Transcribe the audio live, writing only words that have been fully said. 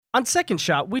On Second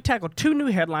Shot, we tackle 2 new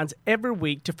headlines every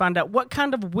week to find out what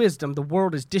kind of wisdom the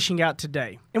world is dishing out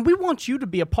today. And we want you to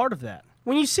be a part of that.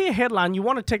 When you see a headline you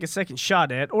want to take a second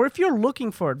shot at, or if you're looking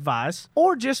for advice,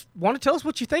 or just want to tell us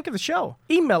what you think of the show,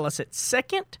 email us at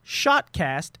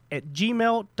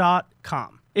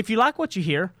secondshotcast@gmail.com. If you like what you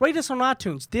hear, rate us on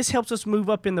iTunes. This helps us move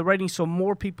up in the ratings so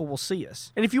more people will see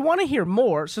us. And if you want to hear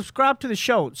more, subscribe to the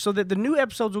show so that the new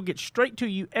episodes will get straight to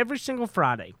you every single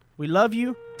Friday. We love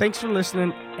you. Thanks for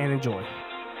listening, and enjoy.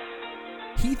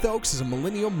 Heath Oaks is a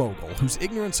millennial mogul whose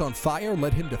ignorance on fire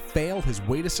led him to fail his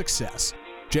way to success.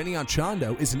 Jenny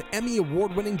Anchondo is an Emmy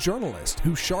award-winning journalist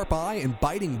whose sharp eye and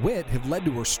biting wit have led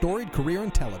to her storied career in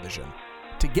television.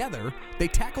 Together, they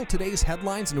tackle today's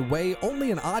headlines in a way only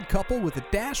an odd couple with a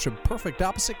dash of perfect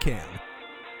opposite can.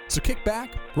 So kick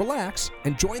back, relax,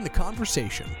 and join the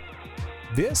conversation.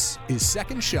 This is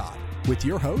Second Shot with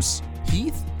your hosts,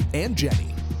 Heath and Jenny.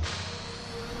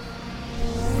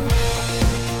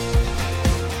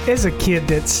 As a kid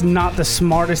that's not the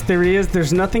smartest there is,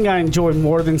 there's nothing I enjoy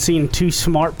more than seeing 2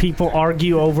 smart people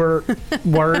argue over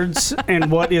words and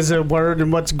what is a word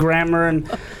and what's grammar and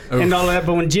all that.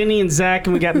 But when Jenny and Zach,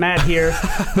 and we got Matt here,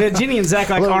 we had Jenny and Zach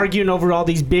arguing over all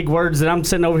these big words that I'm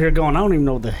sitting over here going, I don't even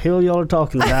know what the hell y'all are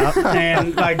talking about.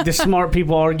 And like the smart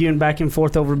people arguing back and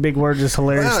forth over big words is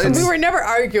hilarious. Well, we were never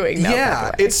arguing, though. Yeah,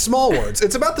 it's small words.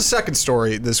 It's about the second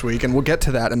story this week, and we'll get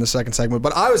to that in the second segment.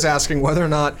 But I was asking whether or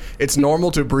not it's normal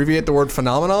to abbreviate the word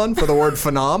phenomenon for the word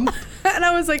phenom. And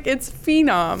I was like, it's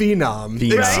phenom. Phenom.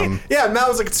 Phenom. Yeah, Matt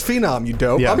was like, it's phenom, you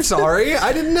dope. Yeah. I'm sorry.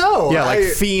 I didn't know. Yeah, like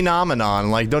phenomenon.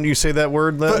 Like, don't you say that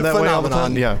word that way all the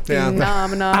time? Yeah.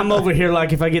 Phenomenon. I'm over here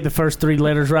like if I get the first 3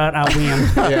 letters right, I'll win.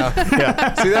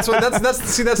 Yeah. See,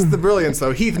 that's the brilliance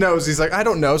though. Heath knows. He's like, I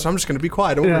don't know, so I'm just going to be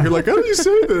quiet. Over here, like, how do you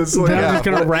say this? Like, I'm just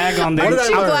going to rag on them. What did I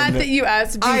I'm learn? glad that you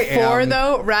asked before,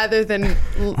 though, rather than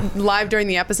live during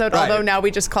the episode, Right. although now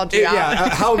we just called you out. Yeah,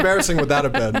 how embarrassing would that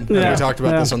have been? Yeah. We talked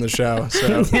about this on the show.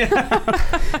 So. Yeah,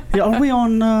 are we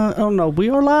on? Oh no, we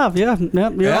are live. Yeah,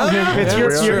 yep,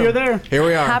 you're there. Here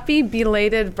we are. Happy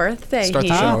belated birthday, Start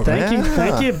the Heath. show.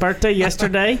 Thank you. Birthday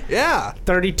yesterday. Yeah.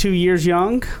 32 years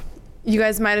young. You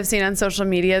guys might have seen on social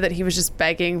media that he was just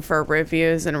begging for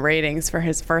reviews and ratings for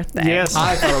his birthday. Yes.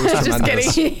 I thought it was Just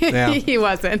tremendous. kidding. Yeah. He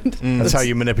wasn't. That's how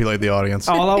you manipulate the audience.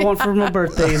 All I want for my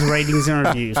birthday is ratings and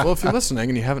reviews. Well, if you're listening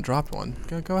and you haven't dropped one,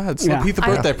 go ahead. Slip Yeah. Heath a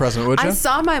birthday present, would you? I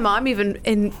saw my mom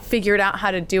even figured out how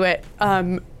to do it.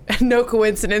 No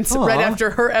coincidence. Aw. Right after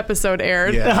her episode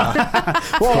aired. Yeah.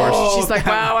 Of course. She's like,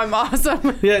 "Wow, I'm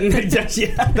awesome." Yeah,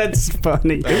 that's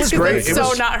funny. It was great. It's It so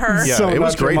was- not her. Yeah, So it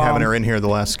was not your great mom. having her in here the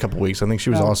last couple weeks. I think she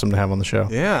was awesome to have on the show.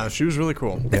 Yeah, she was really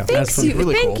cool. Yeah. Thank cool.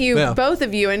 you, Yeah. both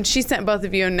of you. And she sent both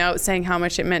of you a note saying how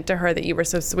much it meant to her that you were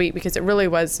so sweet, because it really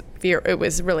was. It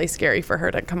was really scary for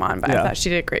her to come on, but I Yeah. thought she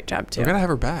did a great job too. We're going to have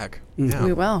her back. Yeah.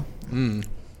 We will.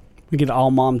 We get an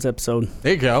all moms episode.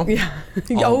 There you go. Yeah.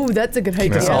 Oh, that's a good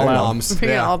idea. That's all moms.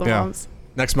 Bring in Yeah. all the Yeah. moms.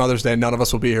 Next Mother's Day, none of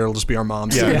us will be here. It'll just be our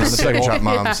moms. Yeah, sitting on the the second table. shot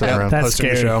mom Yeah. sitting around. That's Hosting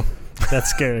the scary. show.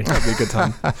 That's scary. That'd be a good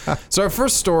time. So our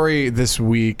first story this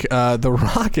week, the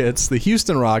Rockets, the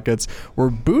Houston Rockets,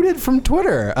 were booted from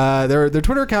Twitter. Their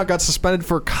Twitter account got suspended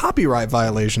for copyright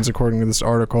violations, according to this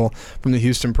article from the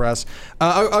Houston Press.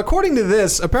 According to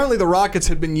this, apparently the Rockets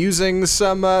had been using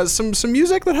some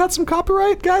music that had some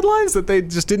copyright guidelines that they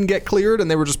just didn't get cleared,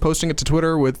 and they were just posting it to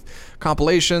Twitter with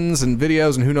compilations and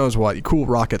videos and who knows what, cool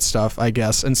Rocket stuff, I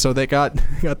guess. And so they got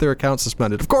their account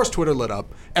suspended. Of course, Twitter lit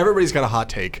up. Everybody's got a hot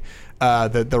take.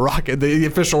 The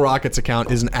official Rockets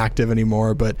account isn't active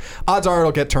anymore, but odds are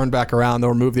it'll get turned back around. They'll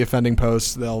remove the offending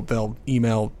posts. They'll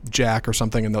email Jack or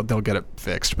something, and they'll get it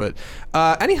fixed. But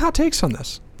any hot takes on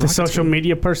this? The social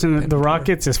media person at the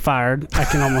Rockets is fired. I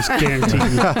can almost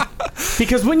guarantee you.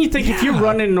 Because when you think if you're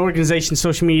running an organization,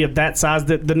 social media of that size,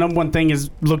 the number one thing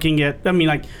is looking at,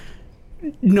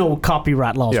 no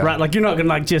copyright laws, Yeah. right? Like you're not gonna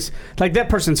like that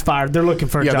person's fired. They're looking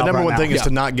for a Yeah, job. the number right one now. thing is Yeah. to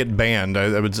not get banned.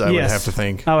 I would have to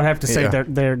think. I would have to say Yeah.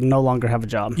 they're no longer have a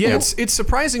job. Yeah, it's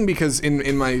surprising because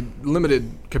in my limited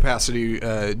capacity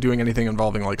doing anything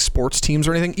involving like sports teams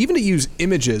or anything, even to use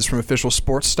images from official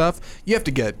sports stuff, you have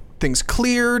to get things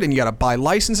cleared and you got to buy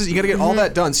licenses. You got to get all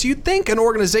that done. So you'd think an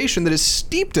organization that is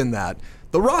steeped in that,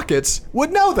 the Rockets,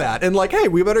 would know that and like, hey,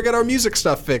 we better get our music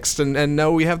stuff fixed and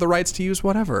know we have the rights to use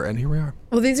whatever. And here we are.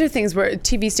 Well, these are things where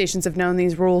TV stations have known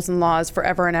these rules and laws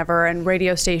forever and ever, and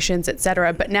radio stations,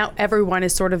 etc. But now everyone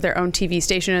is sort of their own TV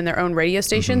station and their own radio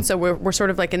station. So we're sort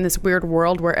of like in this weird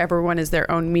world where everyone is their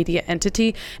own media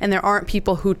entity, and there aren't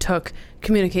people who took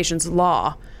communications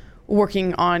law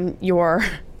working on your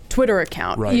Twitter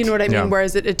account. Right. You know what I mean? Yeah.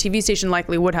 Whereas a TV station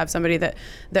likely would have somebody that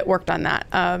worked on that.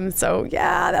 So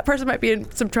yeah, that person might be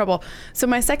in some trouble. So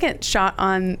my second shot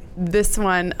on this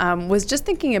one was just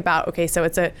thinking about, okay, so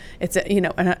it's a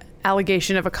an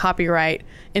allegation of a copyright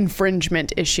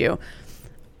infringement issue.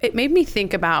 It made me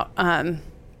think about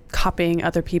copying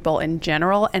other people in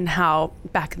general, and how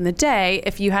back in the day,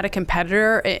 if you had a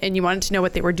competitor and you wanted to know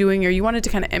what they were doing, or you wanted to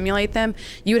kind of emulate them,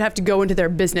 you would have to go into their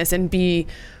business and be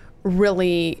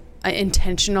really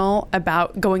intentional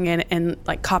about going in and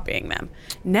like copying them.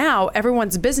 Now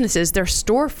everyone's businesses, their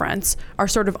storefronts are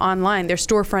sort of online. Their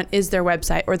storefront is their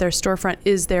website, or their storefront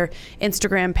is their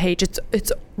Instagram page.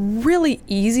 It's really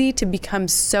easy to become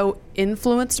so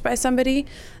influenced by somebody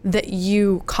that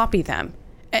you copy them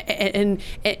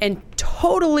and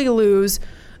totally lose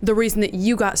the reason that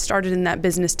you got started in that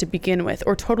business to begin with,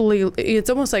 or totally, it's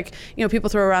almost like, people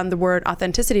throw around the word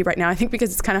authenticity right now, I think,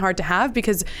 because it's kind of hard to have,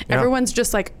 because everyone's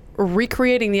just like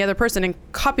recreating the other person and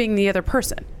copying the other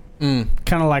person. Kind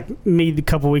of like me a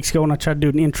couple weeks ago when I tried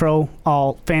to do an intro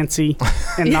all fancy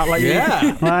and not like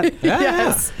Yeah. me, right?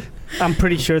 Yes. I'm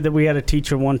pretty sure that we had a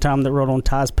teacher one time that wrote on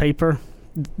Ty's paper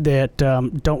that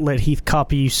don't let Heath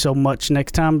copy you so much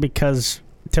next time, because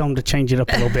tell him to change it up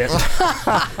a little bit.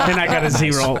 And I got a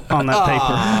 0 on that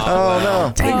paper. Oh,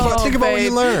 no. Think about what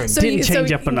you learned. Didn't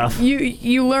change up enough.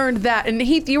 You learned that. And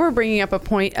Heath, you were bringing up a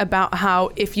point about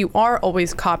how if you are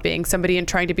always copying somebody and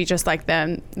trying to be just like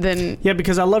them, then... Yeah,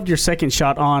 because I loved your second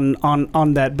shot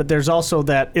on that, but there's also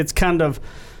that it's kind of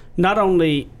not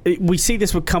only... We see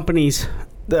this with companies...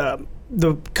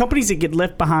 The companies that get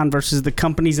left behind versus the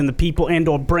companies and the people and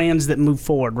or brands that move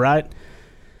forward, right?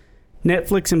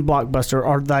 Netflix and Blockbuster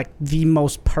are like the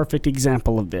most perfect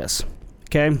example of this.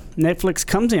 Okay, Netflix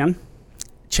comes in,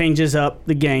 changes up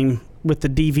the game with the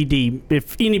DVD.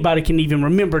 If anybody can even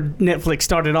remember, Netflix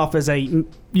started off as a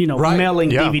Right. mailing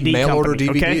DVD Mail order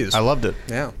company. DVDs. Okay? I loved it.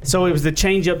 Yeah. So it was the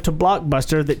change up to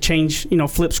Blockbuster that changed,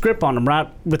 flip script on them, right?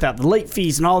 Without the late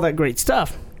fees and all that great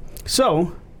stuff.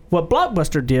 So what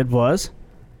Blockbuster did was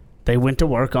they went to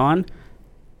work on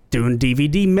doing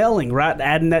DVD mailing, right?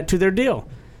 Adding that to their deal.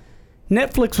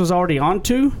 Netflix was already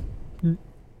onto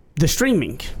the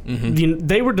streaming.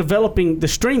 They were developing the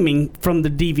streaming from the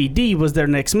DVD was their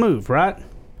next move, right?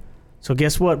 So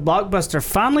guess what? Blockbuster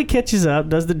finally catches up,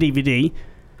 does the DVD.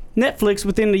 Netflix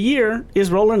within a year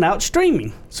is rolling out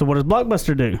streaming. So what does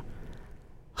Blockbuster do?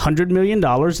 $100 million,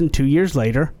 and 2 years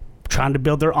later, trying to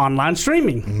build their online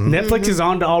streaming. Netflix is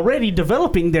on to already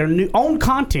developing their new own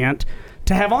content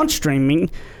to have on streaming,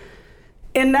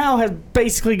 and now has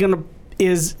basically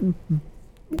is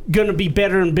going to be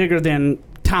better and bigger than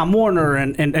Time Warner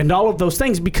and all of those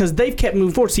things, because they've kept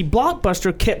moving forward. See,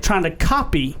 Blockbuster kept trying to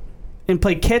copy and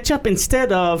play catch up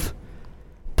instead of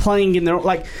playing in their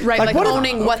like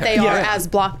owning what they are as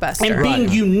Blockbuster and being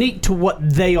unique to what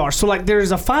they are. So like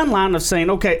there's a fine line of saying,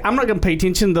 okay, I'm not going to pay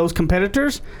attention to those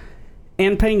competitors,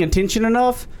 and paying attention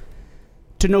enough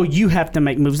to know you have to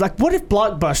make moves. Like what if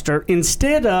Blockbuster,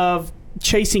 instead of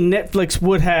chasing Netflix,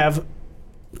 would have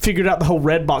figured out the whole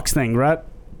Redbox thing, right?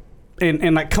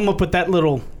 And like come up with that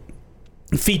little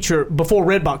feature before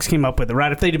Redbox came up with it,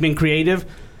 right? If they'd have been creative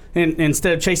and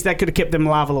instead of chasing, that could have kept them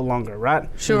alive a little longer, right?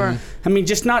 Sure. I mean,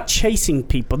 just not chasing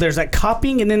people. There's that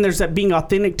copying, and then there's that being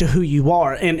authentic to who you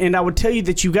are. And I would tell you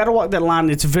that you got to walk that line.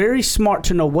 It's very smart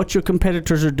to know what your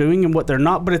competitors are doing and what they're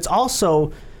not, but it's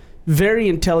also very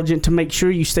intelligent to make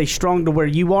sure you stay strong to where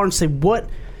you are and say what,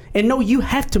 and know you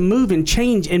have to move and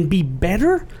change and be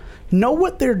better. Know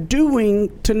what they're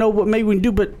doing to know what maybe we can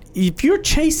do. But if you're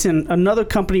chasing another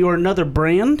company or another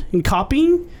brand and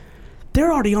copying,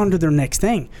 they're already on to their next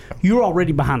thing. You're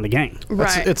already behind the game.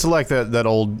 Right. It's like that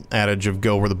old adage of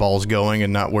go where the ball's going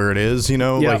and not where it is.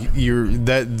 Yeah. Like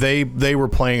they were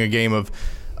playing a game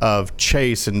of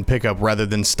chase and pickup rather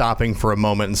than stopping for a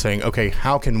moment and saying, okay,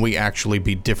 how can we actually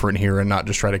be different here and not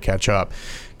just try to catch up?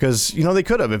 Because they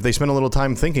could have, if they spent a little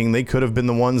time thinking, they could have been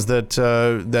the ones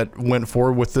that went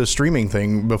forward with the streaming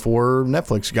thing before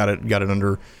Netflix got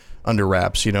it under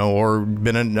wraps, or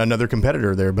been another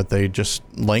competitor there, but they just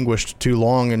languished too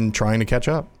long in trying to catch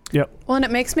up. Yep. Well, and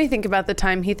it makes me think about the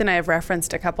time Heath and I have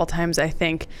referenced a couple times, I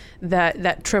think,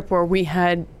 that trip where we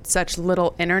had such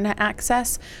little internet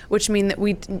access, which mean that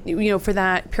we, for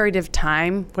that period of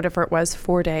time, whatever it was,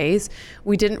 4 days,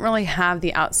 we didn't really have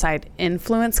the outside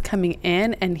influence coming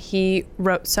in. And he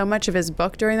wrote so much of his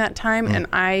book during that time. And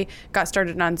I got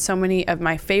started on so many of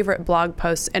my favorite blog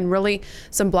posts, and really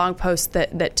some blog posts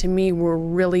that to me were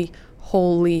really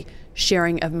wholly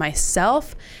sharing of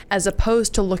myself, as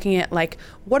opposed to looking at like,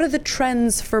 what are the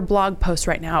trends for blog posts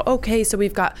right now? Okay, so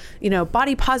we've got,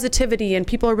 body positivity and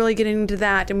people are really getting into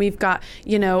that. And we've got,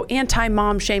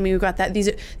 anti-mom shaming. We've got that,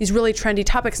 these really trendy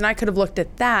topics. And I could have looked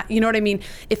at that. You know what I mean?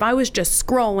 If I was just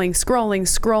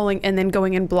scrolling, and then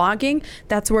going and blogging,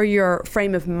 that's where your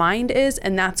frame of mind is.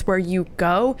 And that's where you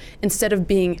go, instead of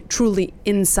being truly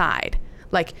inside.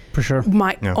 Like, for sure,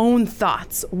 my own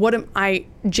thoughts. What am I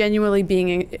genuinely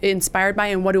being inspired by,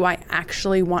 and what do I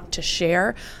actually want to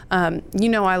share? I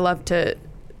love to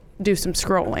do some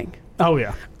scrolling. Oh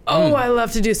yeah. I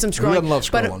love to do some scrolling. I love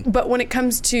scrolling. But when it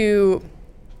comes to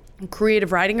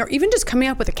creative writing, or even just coming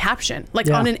up with a caption,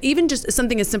 even just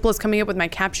something as simple as coming up with my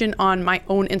caption on my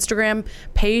own Instagram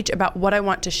page about what I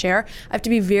want to share, I have to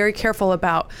be very careful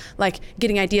about like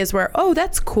getting ideas where,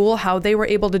 that's cool how they were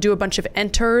able to do a bunch of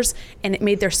enters and it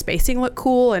made their spacing look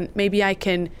cool, and maybe I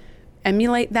can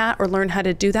emulate that or learn how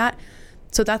to do that.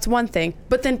 So that's one thing.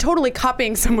 But then totally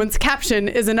copying someone's caption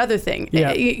is another thing.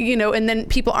 Yeah. And then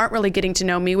people aren't really getting to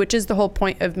know me, which is the whole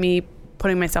point of me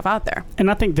putting myself out there.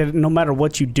 And I think that no matter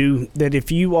what you do, that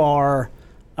if you are,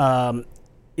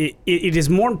 it is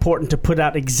more important to put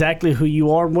out exactly who you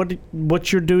are,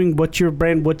 what you're doing, what's your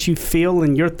brand, what you feel,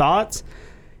 and your thoughts.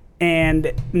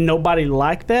 And nobody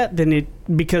like that,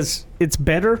 because it's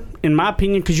better, in my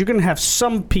opinion, because you're going to have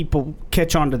some people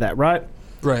catch on to that, right?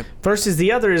 Right. Versus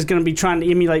the other is going to be trying to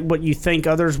emulate what you think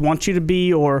others want you to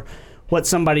be, or what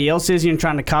somebody else is, and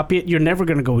trying to copy it. You're never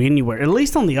going to go anywhere. At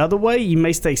least on the other way, you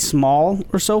may stay small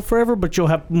or so forever, but you'll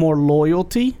have more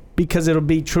loyalty because it'll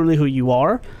be truly who you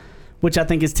are, which I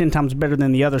think is 10 times better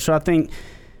than the other. So I think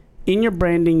in your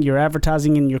branding, your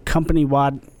advertising, and your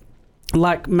company-wide,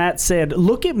 like Matt said,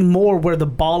 look at more where the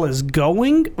ball is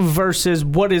going versus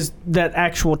what is that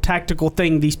actual tactical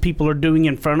thing these people are doing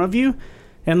in front of you,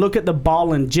 and look at the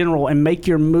ball in general and make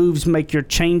your moves, make your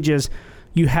changes.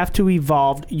 You have to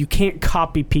evolve. You can't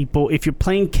copy people. If you're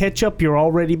playing catch up, you're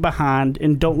already behind,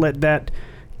 and don't let that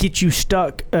get you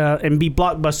stuck and be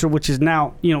Blockbuster, which is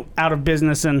now out of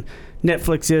business, and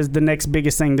Netflix is the next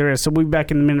biggest thing there is. So we'll be back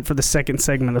in a minute for the second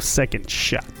segment of Second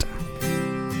Shot.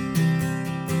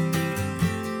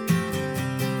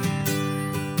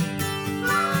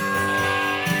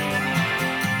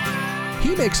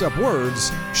 He makes up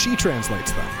words, she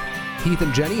translates them. Heath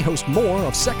and Jenny host more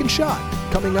of Second Shot,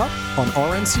 coming up on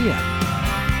RNCN.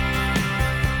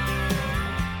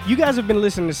 You guys have been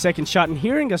listening to Second Shot and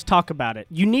hearing us talk about it.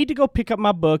 You need to go pick up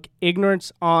my book,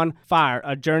 Ignorance on Fire,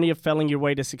 A Journey of Failing Your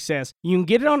Way to Success. You can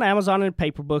get it on Amazon in a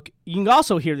paper book. You can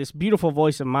also hear this beautiful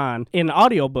voice of mine in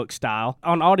audiobook style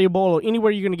on Audible or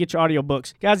anywhere you're going to get your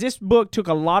audiobooks. Guys, this book took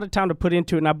a lot of time to put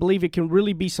into it, and I believe it can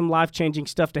really be some life-changing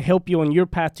stuff to help you on your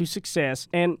path to success.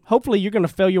 And hopefully you're going to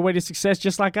fail your way to success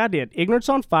just like I did. Ignorance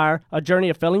on Fire, A Journey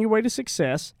of Failing Your Way to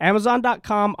Success.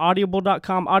 Amazon.com,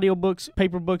 Audible.com, audiobooks,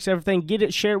 paper books, everything. Get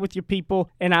it, share it with your people,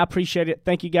 and I appreciate it.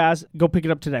 Thank you, guys. Go pick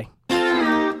it up today.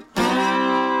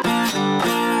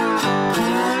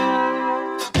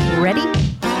 Ready?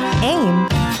 Aim.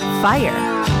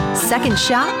 Fire. Second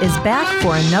Shot is back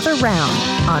for another round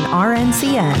on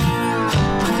RNCN.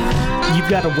 You've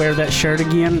got to wear that shirt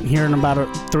again here in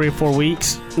about 3 or 4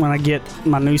 weeks when I get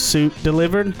my new suit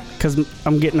delivered, because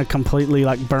I'm getting a completely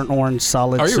burnt orange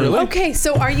solid suit. Are you really? Okay,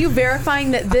 so are you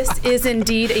verifying that this is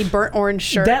indeed a burnt orange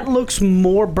shirt? That looks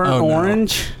more burnt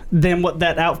orange than what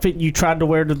that outfit you tried to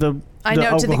wear to the I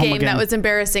know, to the Oklahoma game. That was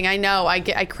embarrassing. I know.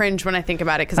 I cringe when I think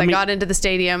about it, because I got into the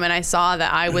stadium and I saw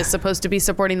that I was supposed to be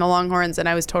supporting the Longhorns and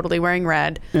I was totally wearing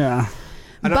red. Yeah.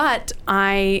 But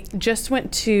I just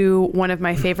went to one of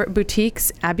my favorite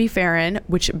boutiques, Abby Farron,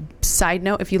 which, side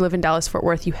note, if you live in Dallas-Fort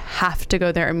Worth, you have to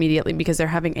go there immediately because they're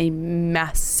having a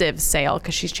massive sale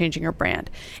because she's changing her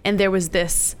brand. And there was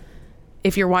this,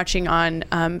 if you're watching on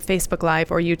Facebook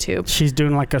Live or YouTube, she's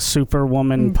doing like a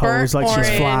superwoman pose, like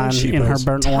she's flying in her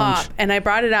burnt top. orange. And I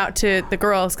brought it out to the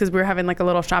girls because we were having like a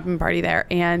little shopping party there.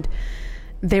 And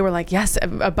they were like, yes,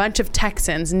 a bunch of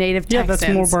Texans, native Texans.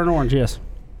 Yeah, that's more burnt orange, yes.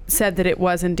 Said that it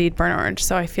was indeed burnt orange.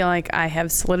 So I feel like I have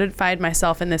solidified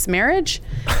myself in this marriage.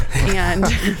 And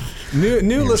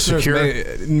new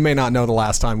listeners may not know the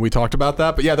last time we talked about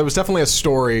that, but yeah, there was definitely a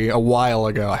story a while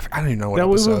ago. I don't even know what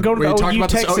episode. We were going to the talked about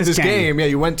this game. Yeah,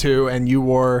 you went to, and you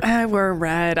wore. I wore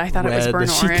red. I thought it was burnt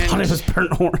orange. She thought it was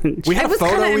burnt orange. We had a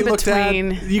photo we looked at.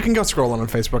 between. You can go scrolling on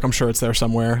Facebook. I'm sure it's there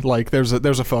somewhere. Like there's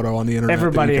a photo on the internet.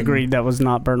 Everybody agreed that was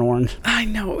not burnt orange. I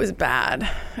know, it was bad.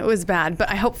 It was bad, but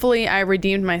hopefully I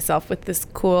redeemed myself with this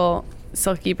cool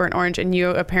silky burnt orange, and you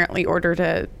apparently ordered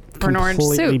a burnt orange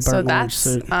Completely suit. So burnt orange that's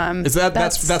suit. Is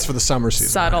that's for the summer season?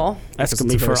 subtle. That's Because gonna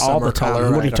be it's a for very all the summer time. color,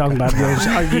 What are you right? talking about?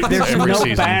 There's Every no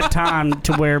season. bad time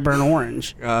to wear burnt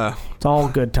orange. It's all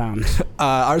good times.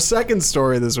 Our second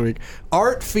story this week: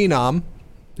 art phenom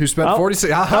who spent Oh.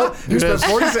 46. Who spent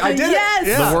 46? I did Yes! it.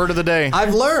 Yeah. The word of the day.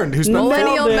 I've learned. Who spent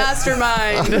Millennial it.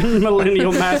 mastermind.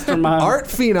 Millennial mastermind. Art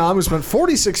phenom who spent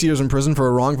 46 years in prison for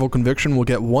a wrongful conviction will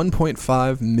get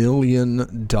 $1.5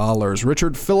 million.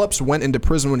 Richard Phillips went into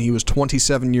prison when he was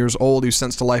 27 years old. He was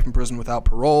sentenced to life in prison without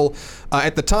parole.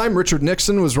 At the time, Richard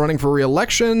Nixon was running for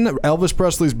re-election. Elvis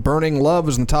Presley's Burning Love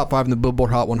was in the top 5 in the Billboard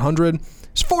Hot 100.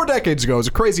 It's 4 decades ago. It was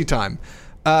a crazy time.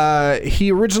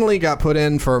 He originally got put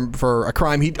in for a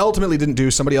crime he ultimately didn't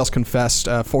do. Somebody else confessed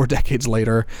 4 decades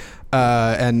later,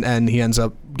 and he ends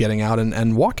up getting out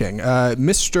and walking.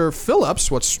 Mr. Phillips,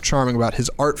 what's charming about his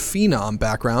art phenom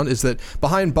background is that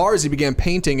behind bars he began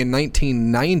painting in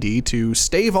 1990 to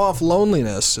stave off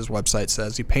loneliness, his website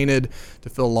says. He painted to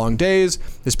fill long days.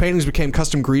 His paintings became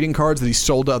custom greeting cards that he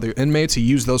sold to other inmates. He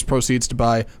used those proceeds to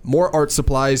buy more art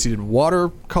supplies. He did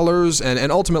watercolors,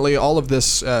 and ultimately all of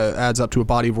this adds up to a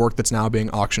body of work that's now being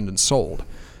auctioned and sold.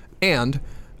 And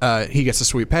he gets a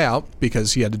sweet payout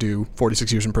because he had to do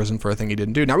 46 years in prison for a thing he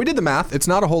didn't do. Now, we did the math. It's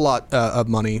not a whole lot of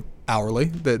money hourly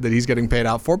that he's getting paid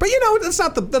out for, but that's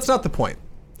not the point.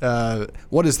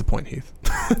 What is the point, Heath?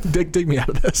 dig me out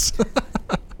of this.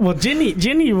 Well,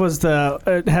 Jenny was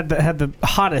had the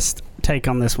hottest take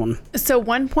on this one. So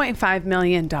 $1.5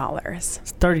 million. It's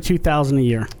 $32,000 a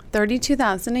year.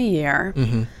 $32,000 a year.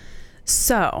 Mm-hmm.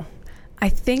 So I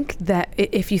think that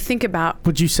if you think about,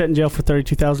 Would you sit in jail for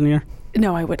 $32,000 a year?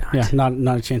 no, I would not. Yeah,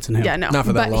 not a chance in hell. Yeah, no. Not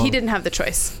for that but long. he didn't have the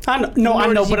choice. I know, Nor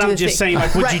did he but do I'm the just thing. saying,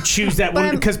 like, would you Right. choose that But one?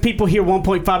 I'm- Because people hear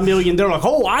 1.5 million, they're like,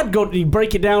 oh, I'd go. You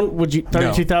break it down. Would you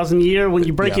 32,000 a year? When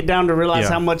you break Yeah. it down to realize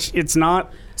Yeah. how much it's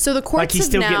not, So the courts like he's have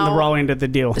still getting the now raw end of the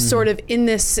deal. sort of in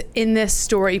this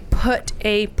story put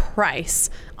a price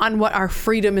on what our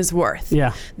freedom is worth.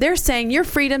 Yeah. They're saying your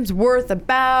freedom's worth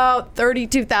about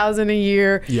 $32,000 a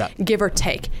year, Yeah. give or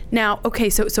take. Now, okay,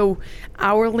 so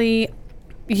hourly,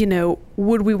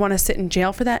 would we want to sit in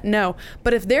jail for that? No.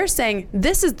 But if they're saying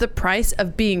this is the price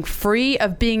of being free,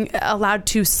 of being allowed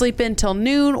to sleep in till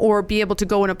noon, or be able to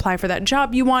go and apply for that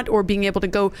job you want, or being able to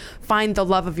go find the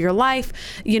love of your life,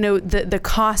 the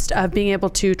cost of being able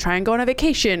to try and go on a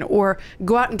vacation or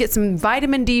go out and get some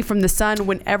vitamin D from the sun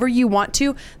whenever you want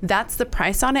to, that's the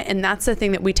price on it. And that's the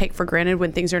thing that we take for granted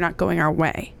when things are not going our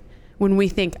way. When we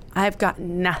think, I've got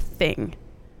nothing.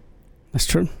 That's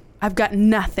true. I've got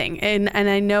nothing. And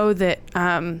I know that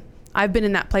I've been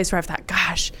in that place where I've thought,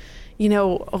 gosh,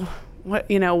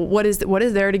 what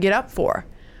is there to get up for?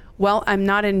 Well, I'm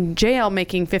not in jail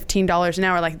making $15 an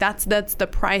hour. Like that's the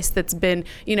price that's been,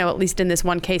 at least in this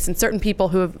one case. And certain people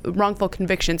who have wrongful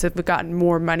convictions have gotten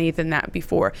more money than that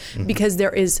before, because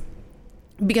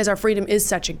our freedom is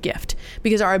such a gift,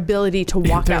 because our ability to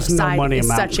walk There's no outside money is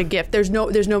amount. such a gift. There's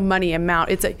no money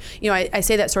amount. It's I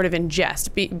say that sort of in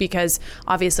jest because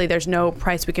obviously there's no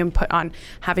price we can put on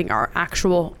having our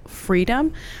actual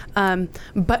freedom.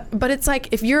 But it's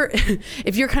like if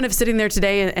you're kind of sitting there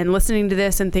today and listening to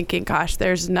this and thinking, gosh,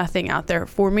 there's nothing out there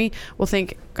for me. Well,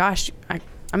 think, gosh,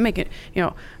 I'm making,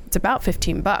 it's about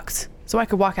 $15. So I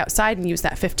could walk outside and use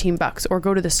that $15 or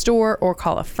go to the store or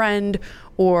call a friend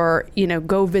or,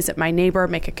 go visit my neighbor,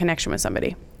 make a connection with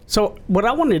somebody. So what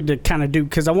I wanted to kind of do,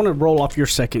 because I want to roll off your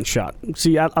second shot.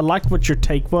 See, I liked what your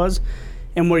take was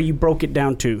and where you broke it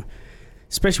down to,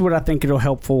 especially what I think it'll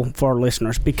helpful for our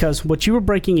listeners, because what you were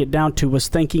breaking it down to was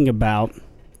thinking about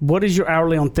what is your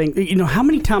hourly on thing. How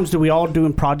many times do we all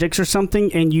doing projects or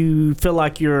something and you feel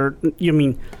like you're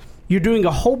doing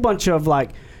a whole bunch of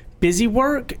like busy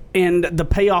work and the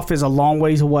payoff is a long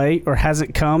ways away or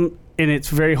hasn't come, and it's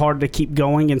very hard to keep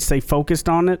going and stay focused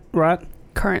on it, right?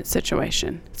 Current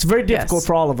situation. It's very difficult Yes.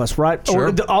 for all of us, right? Sure.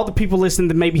 Or all the people listening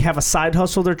that maybe have a side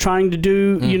hustle they're trying to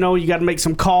do. You got to make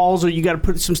some calls or you got to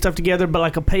put some stuff together, but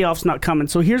like a payoff's not coming.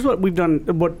 So here's what we've done,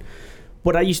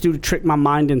 what I used to do to trick my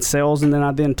mind in sales, and then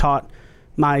I then taught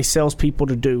my salespeople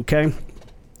to do, okay?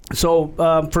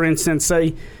 So, for instance,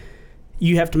 say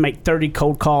you have to make 30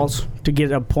 cold calls to get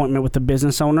an appointment with the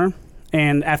business owner.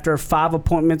 And after 5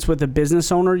 appointments with a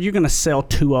business owner, you're going to sell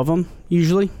 2 of them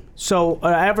usually. So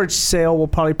an average sale will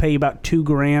probably pay you about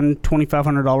 $2,000,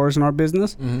 $2,500 in our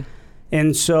business. Mm-hmm.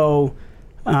 And so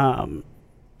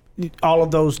all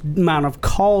of those amount of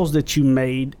calls that you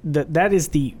made, that is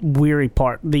the weary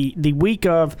part. The week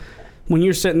of when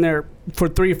you're sitting there for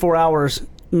 3 or 4 hours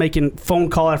making phone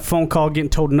call after phone call, getting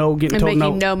told no, getting And told no.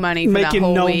 making no money for that making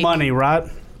whole no week. money, right?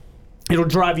 It'll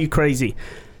drive you crazy.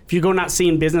 If you go not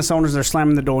seeing business owners, they're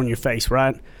slamming the door in your face,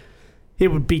 right?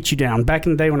 it would beat you down. Back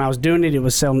in the day when I was doing it, it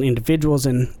was selling individuals,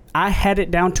 and I had it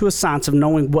down to a science of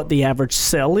knowing what the average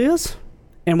sell is.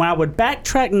 And when I would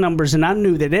backtrack numbers, and I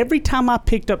knew that every time I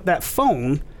picked up that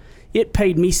phone, it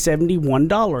paid me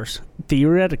 $71,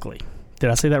 theoretically.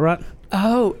 Did I say that right?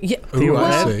 Oh, yeah.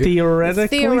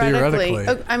 Theoretically.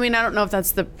 I mean, I don't know if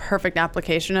that's the perfect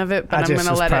application of it, but I I'm going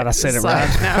to let it said it slide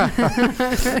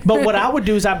right. But what I would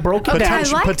do is I broke it down. I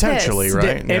like potentially, this.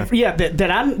 right?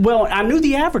 I knew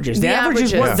the averages. The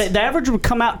averages the average would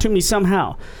come out to me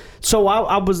somehow. So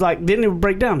I was like, then it would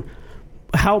break down.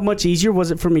 How much easier was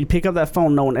it for me to pick up that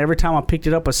phone knowing every time I picked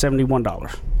it up was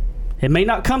 $71? It may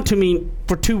not come to me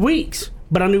for 2 weeks,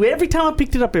 but I knew every time I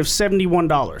picked it up it was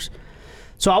 $71.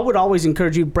 So I would always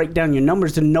encourage you to break down your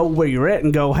numbers to know where you're at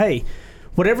and go, hey,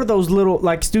 whatever those little,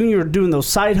 like you're doing those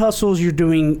side hustles, you're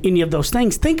doing any of those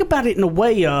things, think about it in a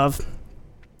way of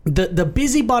the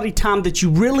busybody time that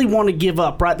you really want to give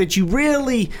up, right? That you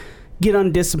really get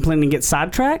undisciplined and get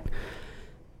sidetracked.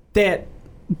 That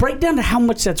break down to how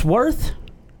much that's worth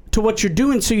to what you're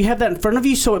doing, so you have that in front of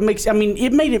you. So it makes,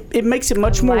 it makes it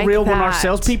much more real when our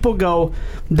salespeople go.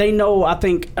 They know, I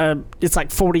think it's like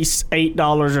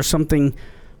 $48 or something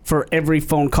for every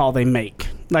phone call they make.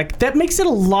 Like that makes it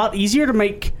a lot easier to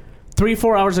make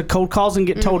 3-4 hours of cold calls and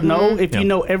get told no. If you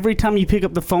know every time you pick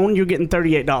up the phone, you're getting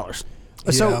 $38.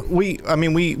 So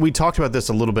we talked about this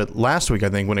a little bit last week, I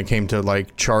think, when it came to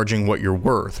like charging what you're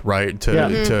worth, right?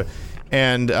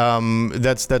 And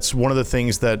that's one of the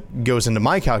things that goes into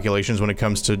my calculations when it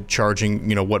comes to charging,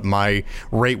 what my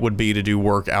rate would be to do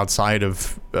work outside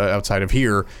of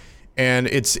here. And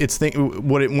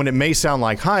when it may sound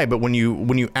like high, but when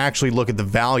you actually look at the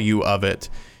value of it,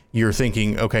 you're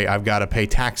thinking, okay, I've got to pay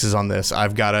taxes on this.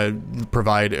 I've got to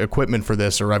provide equipment for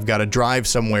this, or I've got to drive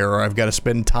somewhere, or I've got to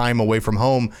spend time away from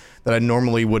home that I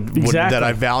normally would that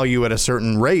I value at a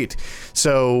certain rate.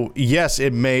 So yes,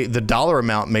 the dollar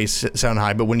amount may sound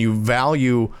high, but when you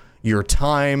value your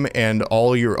time and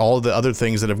all the other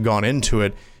things that have gone into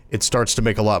it, it starts to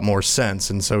make a lot more sense.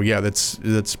 And so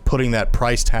that's putting that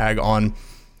price tag on.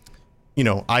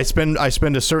 I spend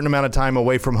a certain amount of time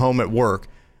away from home at work.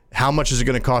 How much is it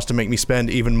going to cost to make me spend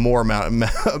even more amount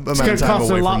of time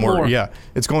away from work? Yeah,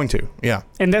 it's going to. Yeah,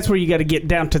 and that's where you got to get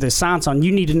down to the science on.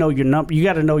 You need to know your number. You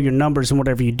got to know your numbers and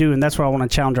whatever you do, and that's where I want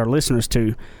to challenge our listeners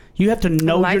to. You have to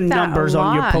know your numbers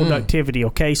on your productivity.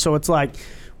 Okay, so it's like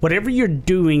whatever you're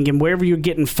doing and wherever you're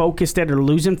getting focused at or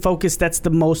losing focus, that's the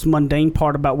most mundane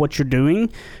part about what you're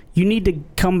doing. You need to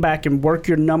come back and work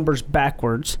your numbers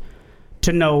backwards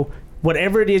to know.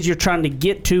 Whatever it is you're trying to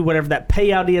get to, whatever that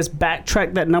payout is,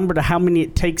 backtrack that number to how many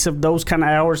it takes of those kind of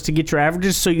hours to get your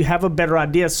averages, so you have a better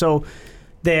idea, so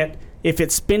that if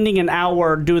it's spending an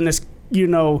hour doing this,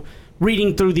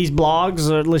 reading through these blogs,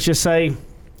 or let's just say,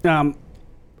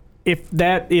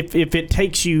 if it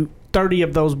takes you 30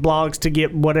 of those blogs to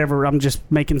get whatever, I'm just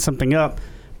making something up,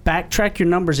 backtrack your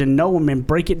numbers and know them and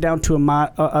break it down to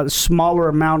a smaller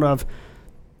amount of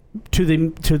to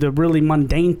the really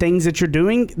mundane things that you're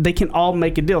doing. They can all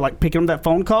make a deal. Like picking up that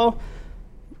phone call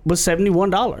was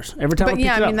 $71 every time. But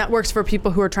I mean that works for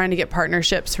people who are trying to get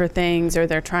partnerships for things, or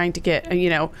they're trying to get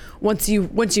once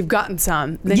you've gotten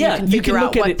some, then you can figure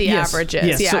out what the average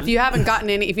is. Yeah, so if you haven't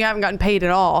gotten paid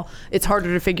at all, it's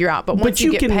harder to figure out. But once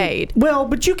you get paid,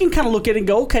 but you can kind of look at it and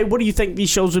go, okay, what do you think these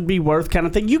shows would be worth, kind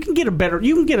of thing. You can get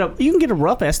a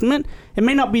rough estimate. It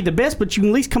may not be the best, but you can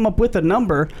at least come up with a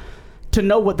number to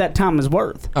know what that time is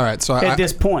worth. All right, so at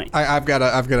this point, I've got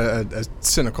a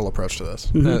cynical approach to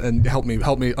this, and help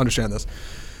me understand this.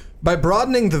 By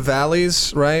broadening the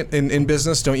valleys, right, in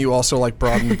business, don't you also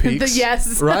broaden the peaks?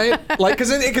 Yes. Right?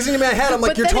 Because in my head, I'm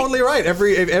like, you're totally right.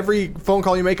 Every phone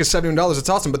call you make is $71. It's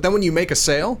awesome. But then when you make a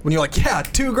sale, when you're like, yeah,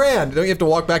 $2,000, don't you have to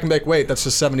walk back and be like, wait, that's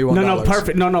just $71? No,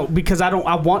 perfect. No, because I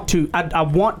want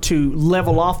to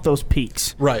level off those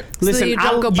peaks. Right. Listen, so you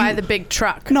don't go buy the big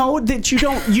truck. No, that you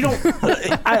don't.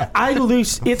 I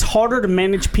lose. It's harder to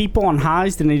manage people on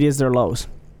highs than it is their lows.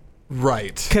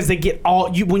 Right. Because they get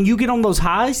when you get on those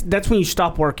highs, that's when you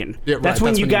stop working. Yeah, right. That's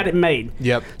when you got it made.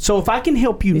 Yep. So if I can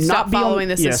help you not stop following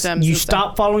the systems. You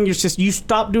stop following your system. You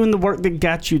stop doing the work that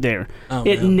got you there.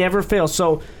 It never fails.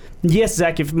 So, yes,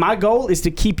 Zach, if my goal is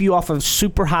to keep you off of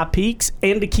super high peaks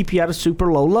and to keep you out of super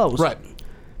low lows. Right.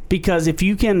 Because if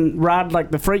you can ride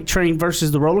like the freight train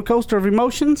versus the roller coaster of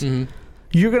emotions,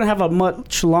 you're going to have a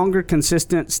much longer,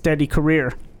 consistent, steady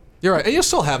career. You're right. And you'll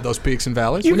still have those peaks and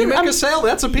valleys. When you make a sale,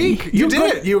 that's a peak. You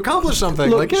did it. You accomplished something.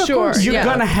 Look, you're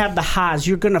going to have the highs.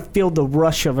 You're going to feel the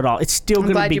rush of it all. It's still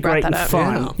going to be great and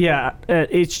fun. Yeah.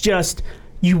 It's just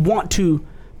you want to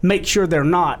make sure they're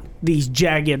not these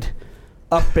jagged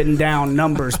up and down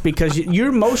numbers because your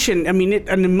emotion,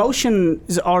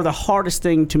 emotions are the hardest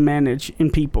thing to manage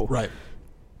in people. Right.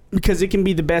 Because it can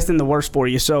be the best and the worst for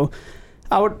you. So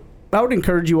I would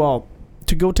encourage you all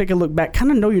to go take a look back, kind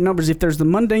of know your numbers. If there's the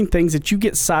mundane things that you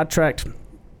get sidetracked,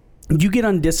 you get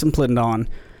undisciplined on,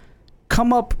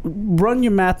 run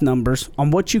your math numbers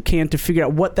on what you can to figure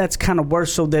out what that's kind of worth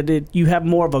so that you have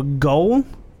more of a goal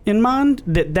in mind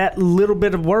that little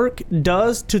bit of work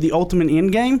does to the ultimate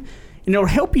end game. And it'll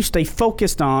help you stay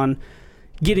focused on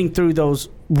getting through those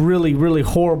really, really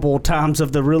horrible times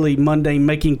of the really mundane,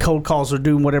 making cold calls or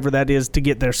doing whatever that is to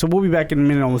get there. So we'll be back in a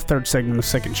minute on the third segment of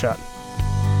Second Shot.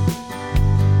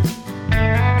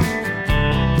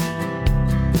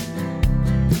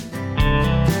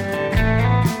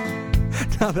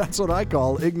 Now that's what I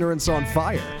call ignorance on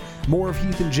fire. More of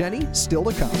Heath and Jenny still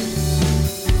to come.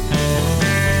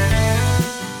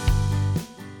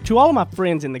 To all of my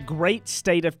friends in the great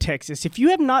state of Texas, if you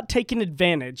have not taken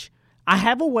advantage, I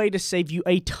have a way to save you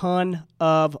a ton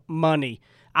of money.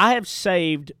 I have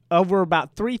saved over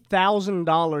about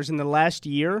 $3,000 in the last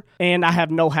year, and I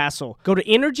have no hassle. Go to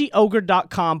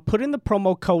EnergyOgre.com, put in the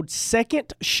promo code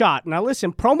SECONDSHOT. Now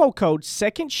listen, promo code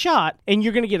SECONDSHOT, and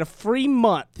you're going to get a free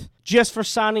month just for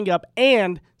signing up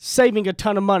and saving a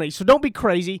ton of money. So don't be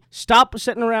crazy. Stop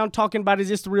sitting around talking about, is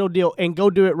this the real deal? And go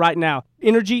do it right now.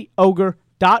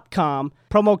 EnergyOgre.com,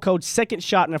 promo code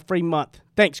SECONDSHOT and a free month.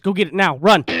 Thanks. Go get it now.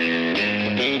 Run.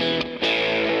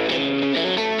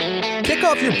 Kick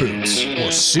off your boots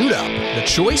or suit up. The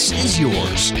choice is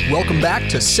yours. Welcome back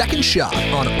to Second Shot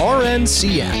on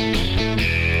RNCN.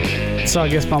 So I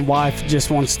guess my wife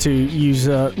just wants to use,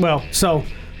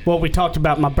 what we talked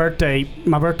about, my birthday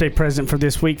present for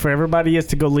this week for everybody is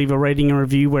to go leave a rating and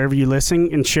review wherever you listen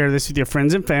and share this with your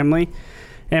friends and family.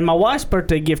 And my wife's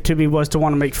birthday gift to me was to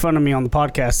want to make fun of me on the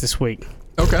podcast this week.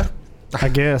 Okay. I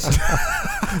guess.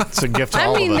 It's a gift to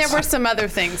all of us. There were some other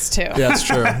things too. Yeah, that's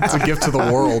true. It's a gift to the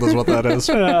world is what that is.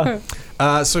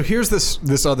 So here's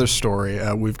this other story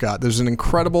we've got. There's an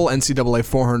incredible NCAA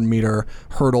 400-meter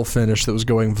hurdle finish that was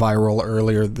going viral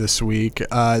earlier this week.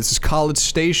 This is College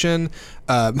Station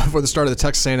before the start of the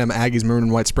Texas A&M Aggies maroon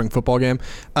and white spring football game.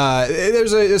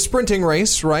 There's a sprinting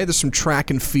race, right? There's some track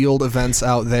and field events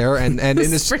out there. And in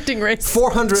this sprinting race.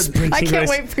 400. I can't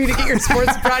wait for you to get your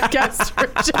sports broadcaster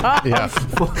job. Yeah.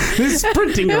 This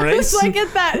sprinting race. It was like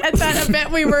at that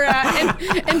event we were at,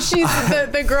 and she's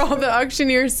the girl, the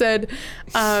auctioneer said,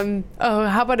 how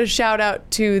about a shout out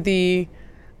to the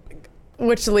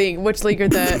which league are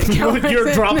the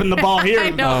You're dropping the ball here.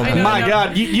 I know. My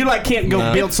God, you can't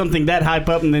go build something that hype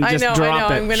up and then just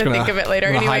drop it. I'm gonna think of it later.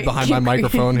 I'm hide behind my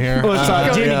microphone here.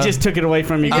 Well, Jenny just took it away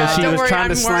from you because she was trying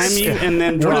to slam you and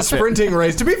then drop it. When a sprinting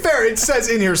race, to be fair, it says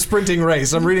in here sprinting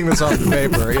race. I'm reading this off the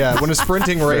paper. Yeah, when a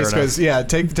sprinting race, because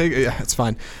it's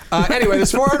fine. Anyway,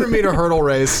 this 400-meter hurdle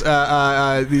race.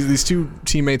 These two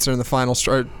teammates are in the final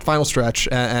stretch,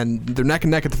 and they're neck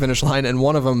and neck at the finish line, and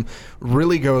one of them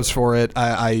really goes for it.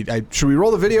 Should we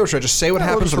roll the video? Or should I just say what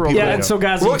happens? Yeah, and so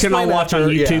guys, you can all watch on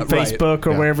YouTube, Facebook,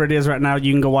 or wherever it is right now.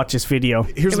 You can go watch this video.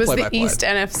 It was the East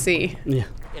NFC. Yeah.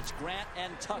 It's Grant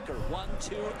and Tucker,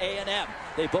 1-2 A&M.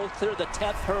 They both cleared the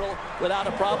 10th hurdle without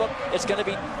a problem. It's going to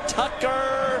be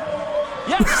Tucker.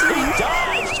 Yes, he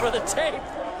dives for the tape.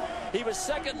 He was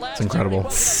second last. It's incredible.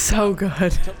 So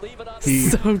good.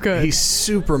 So good. He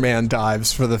Superman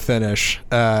dives for the finish.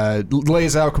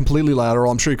 Lays out completely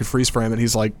lateral. I'm sure you could freeze frame it.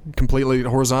 He's like completely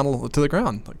horizontal to the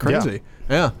ground. Like crazy.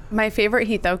 Yeah. My favorite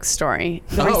Heath Oaks story.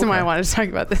 The reason why I wanted to talk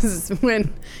about this is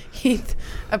when Heath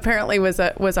apparently was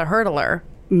a hurdler.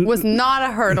 Was not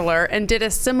a hurdler and did a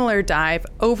similar dive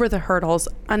over the hurdles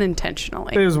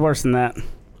unintentionally. It was worse than that.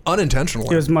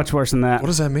 Unintentionally? It was much worse than that. What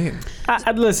does that mean?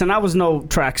 Listen, I was no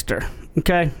trackster,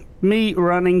 okay? Me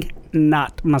running,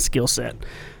 not my skill set.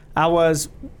 I was,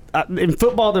 in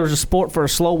football, there was a sport for a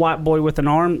slow white boy with an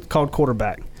arm called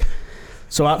quarterback.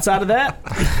 So outside of that,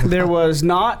 there was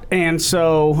not, and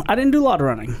so I didn't do a lot of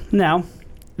running. Now,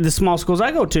 the small schools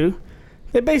I go to,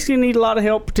 they basically need a lot of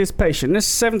help, participation. This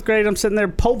is 7th grade. I'm sitting there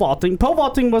pole vaulting. Pole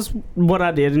vaulting was what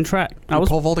I did in track. I was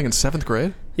pole vaulting in 7th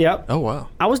grade? Yep. Oh, wow.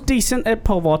 I was decent at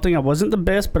pole vaulting. I wasn't the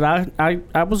best, but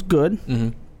I was good. Mm-hmm.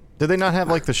 Did they not have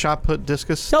like the shot put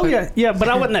discus? Oh yeah, but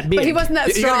I wasn't that big. But he wasn't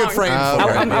that strong. You got a good frame for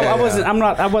it. I wasn't.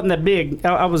 I wasn't that big.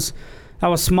 I was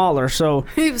smaller, so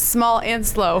he was small and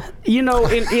slow.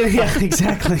 Yeah,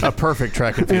 exactly. A perfect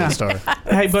track and field star.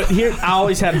 Hey, but here I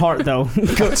always had heart though.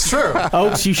 It's true.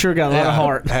 Oaks, you sure got a lot of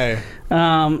heart. Hey.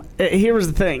 Here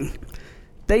was the thing.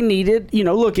 They needed,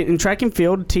 look in track and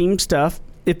field team stuff.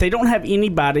 If they don't have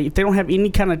anybody,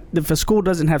 if a school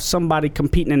doesn't have somebody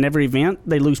competing in every event,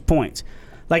 they lose points.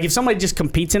 Like if somebody just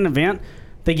competes in an event,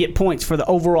 they get points for the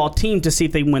overall team to see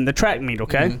if they win the track meet,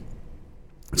 okay?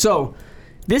 So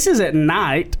this is at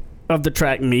night of the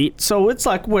track meet, so it's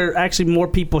like where actually more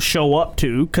people show up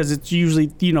to, because it's usually,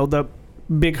 the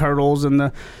big hurdles and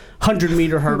the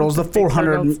 100-meter hurdles, the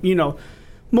 400,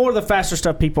 more of the faster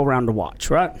stuff people around to watch,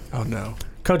 right? Oh, no.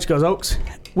 Coach goes, Oaks,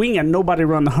 we ain't got nobody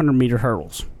run the 100-meter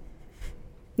hurdles.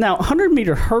 Now,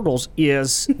 100-meter hurdles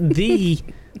is the,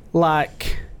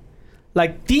 like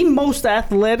the most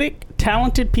athletic,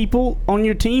 talented people on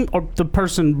your team, or the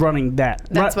person running that.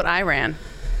 That's what I ran.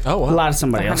 Oh, wow. A lot of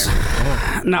somebody else.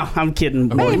 No, I'm kidding.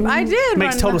 Babe, I did.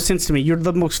 Makes total sense to me. You're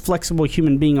the most flexible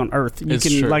human being on earth. You It's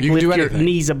can true. like You can lift do your anything.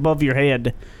 knees above your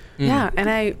head. Yeah, and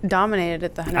I dominated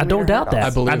at the 100. I don't doubt that. I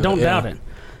believe I don't it, yeah. doubt it.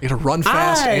 You got to run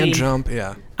fast and jump.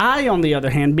 Yeah. I, on the other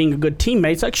hand, being a good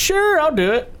teammate, it's like, sure, I'll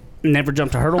do it. Never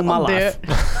jumped a hurdle in my I'll do life. it.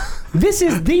 This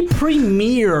is the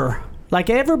premier. Like,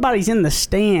 everybody's in the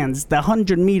stands, the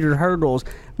 100-meter hurdles.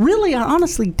 Really, I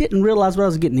honestly didn't realize what I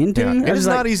was getting into. Yeah. I And was it's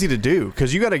like, not easy to do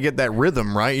because you got to get that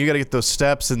rhythm, right? You got to get those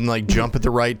steps and like jump at the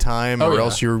right time, or yeah.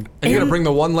 else you're. And you got to bring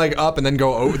the one leg up and then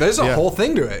go over. There's a Yeah. whole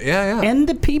thing to it. Yeah, yeah. And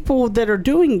the people that are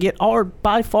doing it are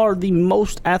by far the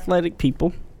most athletic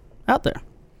people out there.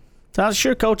 So I was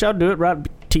sure, Coach, I'll do it. Right,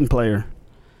 team player.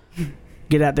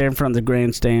 Get out there in front of the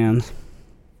grandstand.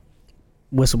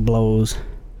 Whistle blows.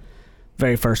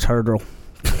 Very first hurdle.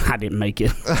 I didn't make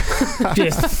it.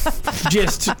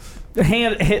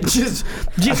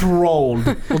 just rolled.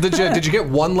 Well, did you get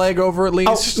one leg over at Oh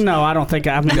least? no, I don't think.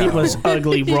 It was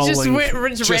ugly You rolling.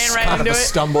 just ran right kind into of a it.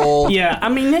 stumble. Yeah, I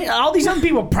mean, all these other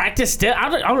people practiced it.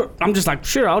 I'm just like,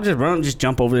 sure, I'll just run, just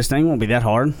jump over this thing. It won't be that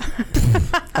hard.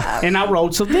 And I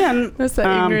rolled. So then, That's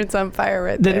that ignorance on fire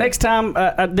right the there. next time,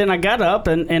 then I got up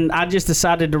and I just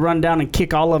decided to run down and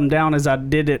kick all of them down as I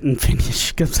did it and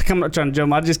finish. Because I'm not trying to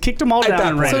jump. I just kicked them all At down that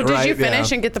and ran. So point, did right, you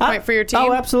finish yeah. and get the point for your team?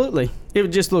 Oh, absolutely. It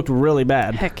just looked really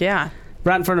bad. Heck yeah.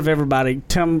 Right in front of everybody,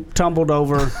 tumbled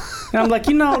over. And I'm like,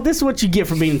 this is what you get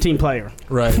for being a team player.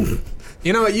 Right.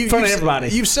 You know, In front of everybody.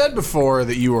 You've said before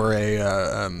that you were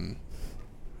a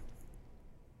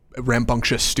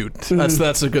rambunctious student.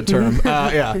 That's a good term.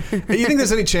 Yeah. You think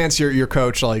there's any chance your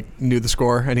coach knew the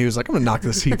score and he was like, I'm gonna knock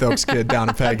this Heath Oaks kid down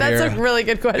a peg That's here. a really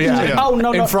good question. Yeah. Oh,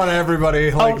 no. In front of everybody,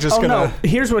 No.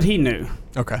 Here's what he knew.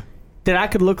 Okay. That I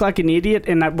could look like an idiot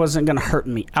and that wasn't going to hurt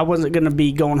me. I wasn't going to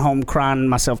be going home crying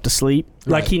myself to sleep.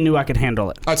 Like, Right. he knew I could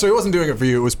handle it. All right, so he wasn't doing it for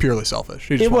you. It was purely selfish.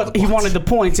 He just He wanted the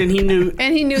points, and he knew.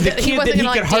 And he knew the that he kid wasn't that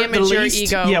gonna, could hurt the damage your least,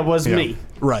 ego. Yeah, was Yeah. me.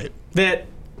 Right. That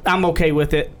I'm okay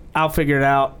with it. I'll figure it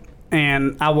out,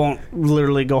 and I won't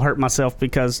literally go hurt myself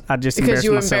because I just Because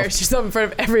you myself. embarrassed yourself in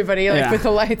front of everybody, Yeah. with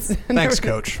the lights. And Thanks, everything.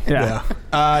 Coach.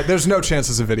 Yeah. There's no chance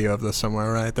there's a video of this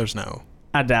somewhere, right? There's no.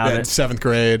 I doubt In it. 7th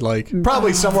grade,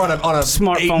 probably somewhere on a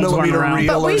Smartphones 8mm weren't around.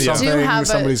 reel But we or do something. have a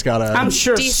Somebody's got a. I'm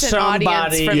sure Decent audience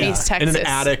somebody. from yeah, East Texas. in an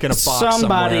attic in a box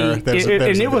Somebody, somewhere. There's a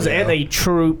and it was video. at a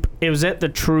troop. It was at the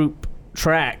troop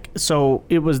track, so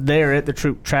it was there at the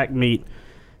troop track meet,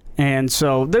 and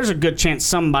so there's a good chance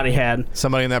somebody had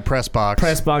Somebody in that press box.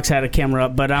 press box had a camera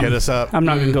up, but Hit us up. I'm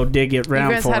not gonna go dig it You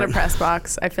around guys for had it. a press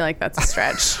box. I feel like that's a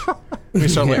stretch. We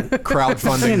start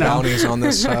crowdfunding bounties on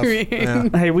this stuff. mean- Yeah.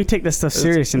 Hey, we take this stuff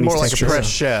serious in these More like a Texas. press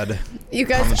shed. You on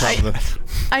guys, top of it.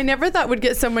 I never thought would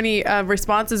get so many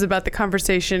responses about the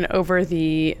conversation over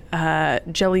the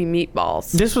jelly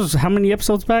meatballs. This was how many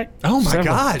episodes back? Oh my Several.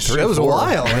 gosh, that was a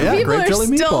while. Yeah, People great are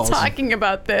jelly still meatballs. talking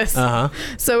about this. Uh-huh.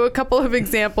 So a couple of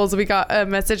examples. We got a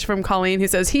message from Colleen who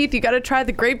says, Heath, you got to try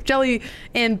the grape jelly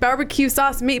and barbecue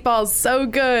sauce meatballs. So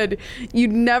good.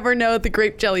 You'd never know the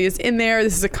grape jelly is in there.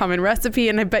 This is a common recipe,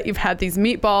 and I bet you've had these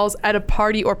meatballs at a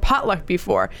party or potluck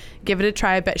before. Give it a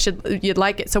try. I bet you'd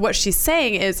like it. So what she's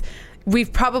saying is,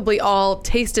 we've probably all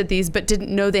tasted these but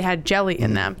didn't know they had jelly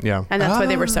in them. Yeah. And that's why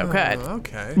they were so good.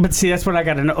 Okay. But see, that's what I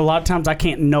got to know. A lot of times I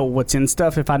can't know what's in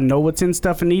stuff. If I know what's in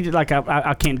stuff and eat it, I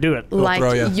can't do it. Like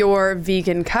throw ya. your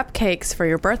vegan cupcakes for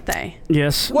your birthday.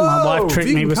 Yes, Whoa, my wife tricked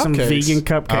me vegan with some cupcakes. vegan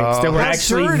cupcakes. They were That's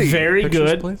actually dirty. very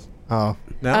Pictures, good. please. Oh.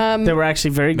 No? They were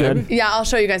actually very good. Maybe. Yeah, I'll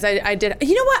show you guys. I did.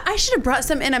 You know what? I should have brought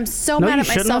some in. I'm so No, mad you at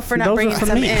shouldn't myself have. for not Those bringing are for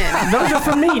some me. in. Those are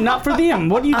for me, not for them.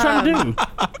 What are you trying to do?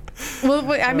 Well,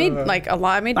 wait, I made like a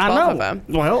lot. I made 12 I know. of them.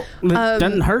 Well, it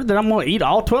doesn't hurt that I'm going to eat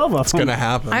all 12 of them. It's gonna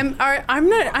happen.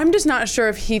 I'm just not sure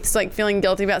if Heath's like feeling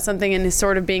guilty about something and is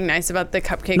sort of being nice about the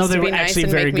cupcakes No, they to be were nice actually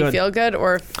and very make me good. feel good,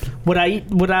 or if, Would I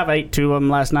have ate 2 of them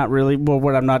last night? Really? Well,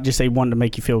 would I not just say one to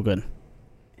make you feel good?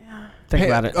 Think Hey,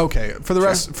 about it. Okay, for the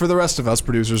rest of us,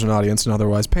 producers and audience and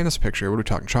otherwise, paint us a picture. What are we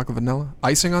talking? Chocolate, vanilla,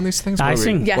 icing on these things? What are we-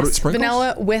 Icing. what yes, are we- sprinkles?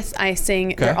 vanilla with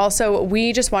icing. Okay. They're also,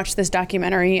 we just watched this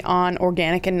documentary on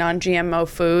organic and non-GMO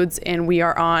foods, and we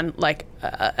are on like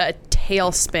a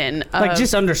tailspin of Like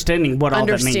just understanding what all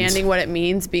that means. understanding what it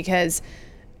means, because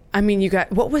I mean, you got,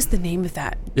 what was the name of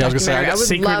that? Yeah, I was gonna say, I got would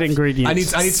Secret love-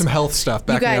 ingredients. I need some health stuff.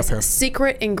 You Back me up guys, here.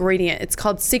 Secret Ingredient. It's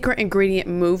called Secret Ingredient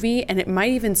Movie, and it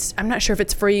might even, I'm not sure if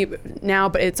it's free now,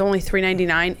 but it's only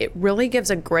 $3.99. It really gives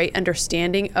a great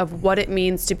understanding of what it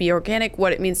means to be organic,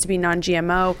 what it means to be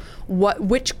non-GMO,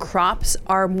 which crops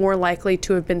are more likely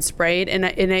to have been sprayed. And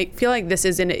I feel like this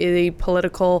is in a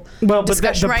political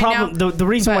discussion the right problem, now. the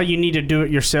reason why But- you need to do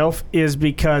it yourself is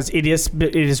because it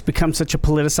has become such a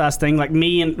politicized thing. Like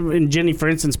me and Jenny, for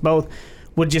instance, both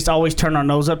would just always turn our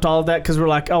nose up to all of that because we're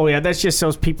like, oh yeah, that's just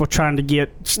those people trying to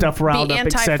get stuff riled be up,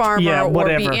 etc. anti-farmer Yeah, or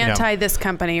whatever. be anti this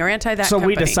company or anti that So company.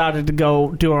 we decided to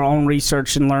go do our own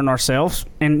research and learn ourselves.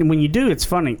 And when you do, it's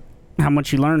funny how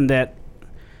much you learn that,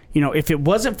 you know, if it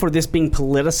wasn't for this being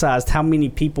politicized, how many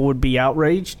people would be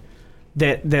outraged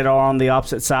that are on the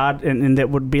opposite side and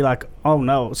that would be like, oh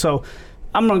no. So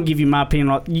I'm going to give you my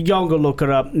opinion. Y'all go look it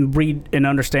up and read and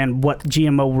understand what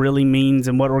GMO really means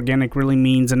and what organic really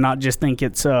means, and not just think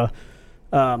it's a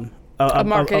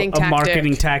marketing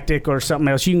marketing tactic or something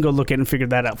else. You can go look at it and figure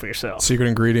that out for yourself. Secret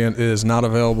Ingredient is not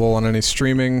available on any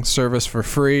streaming service for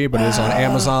free, but it is on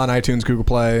Amazon, iTunes, Google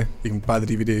Play. You can buy the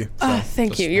DVD.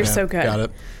 Thank you. You're so good. Got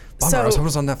it. Bummer, I was hoping it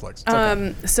was on Netflix. It's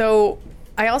okay. So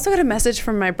I also got a message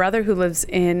from my brother who lives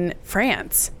in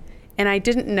France, and I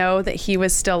didn't know that he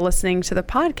was still listening to the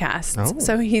podcast. Oh.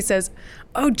 So he says,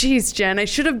 oh, geez, Jen, I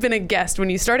should have been a guest when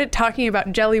you started talking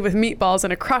about jelly with meatballs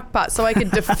in a crock pot so I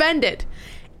could defend it,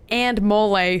 and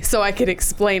mole so I could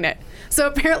explain it. So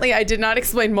apparently I did not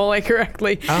explain mole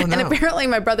correctly. Oh, no. And apparently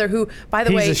my brother, who, by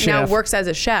the He's way, a now chef. works as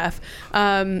a chef,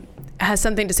 has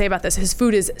something to say about this. His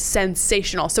food is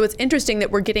sensational. So it's interesting that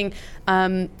we're getting...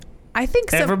 I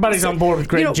think Everybody's on board with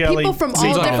grape jelly people from all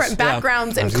meatballs. different Yeah.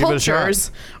 backgrounds and Let's give it a shot.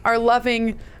 cultures are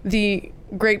loving the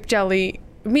grape jelly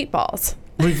meatballs.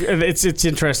 It's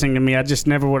interesting to me. I just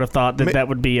never would have thought that Ma- that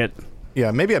would be it.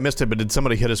 Yeah, maybe I missed it, but did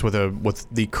somebody hit us with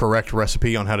the correct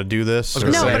recipe on how to do this? was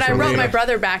gonna No, say, but I for wrote me- my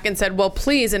brother back and said, well,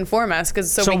 please inform us, because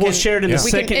So we we'll can, share it in the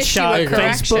we can Second issue Shot a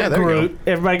correction. Yeah, Facebook there you group.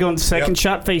 Everybody go in the Second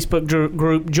Shot Facebook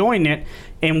group, join it,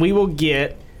 and we will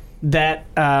get that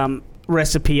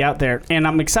recipe out there. And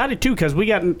I'm excited too because we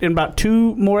got in about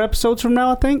 2 more episodes from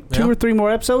now, I think 2 or 3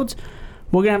 more episodes.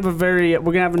 We're gonna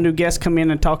have a new guest come in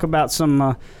and talk about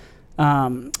some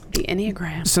The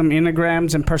Enneagram. some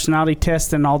enneagrams and personality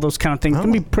tests and all those kind of things. It's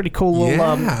gonna be a pretty cool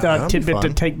little that'll be tidbit to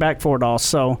fun. take back for it all.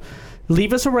 So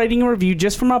leave us a rating and review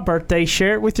just for my birthday.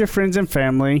 Share it with your friends and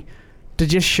family to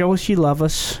just show us you love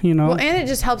us, you know. Well, and it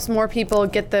just helps more people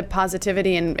get the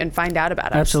positivity and find out about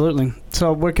us. Absolutely.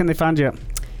 So where can they find you?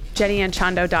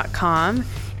 JennyAnchondo.com.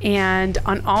 And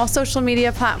on all social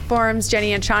media platforms,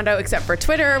 Jenny Anchondo, except for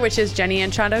Twitter, which is Jenny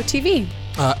Anchondo TV.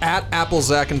 At Apple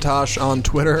Zackintosh on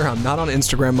Twitter. I'm not on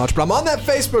Instagram much, but I'm on that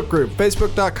Facebook group,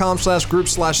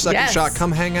 facebook.com/group/second Yes. shot.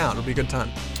 Come hang out. It'll be a good time.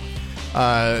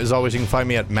 As always, you can find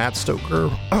me at Matt Stoker.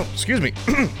 Oh, excuse me.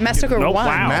 Matt Stoker No, 1.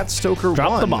 wow. Matt Stoker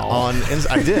Drop 1 the ball. on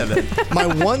I did. My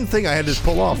one thing I had to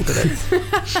pull off today.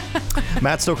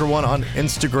 Matt Stoker 1 on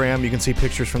Instagram. You can see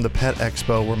pictures from the Pet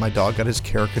Expo where my dog got his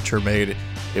caricature made.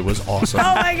 It was awesome.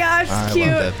 Oh my gosh, I it's cute.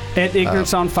 loved it. At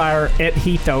Ignorance on Fire, at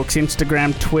Heath Oaks,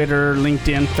 Instagram, Twitter,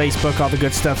 LinkedIn, Facebook, all the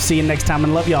good stuff. See you next time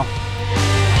and love y'all.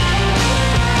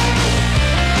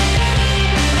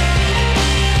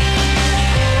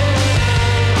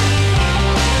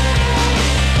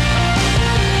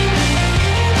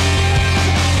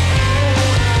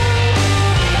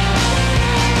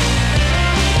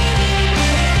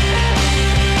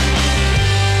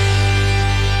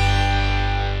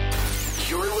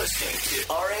 You're listening to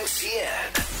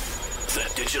RNCN,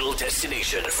 the digital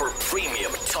destination for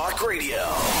premium talk radio.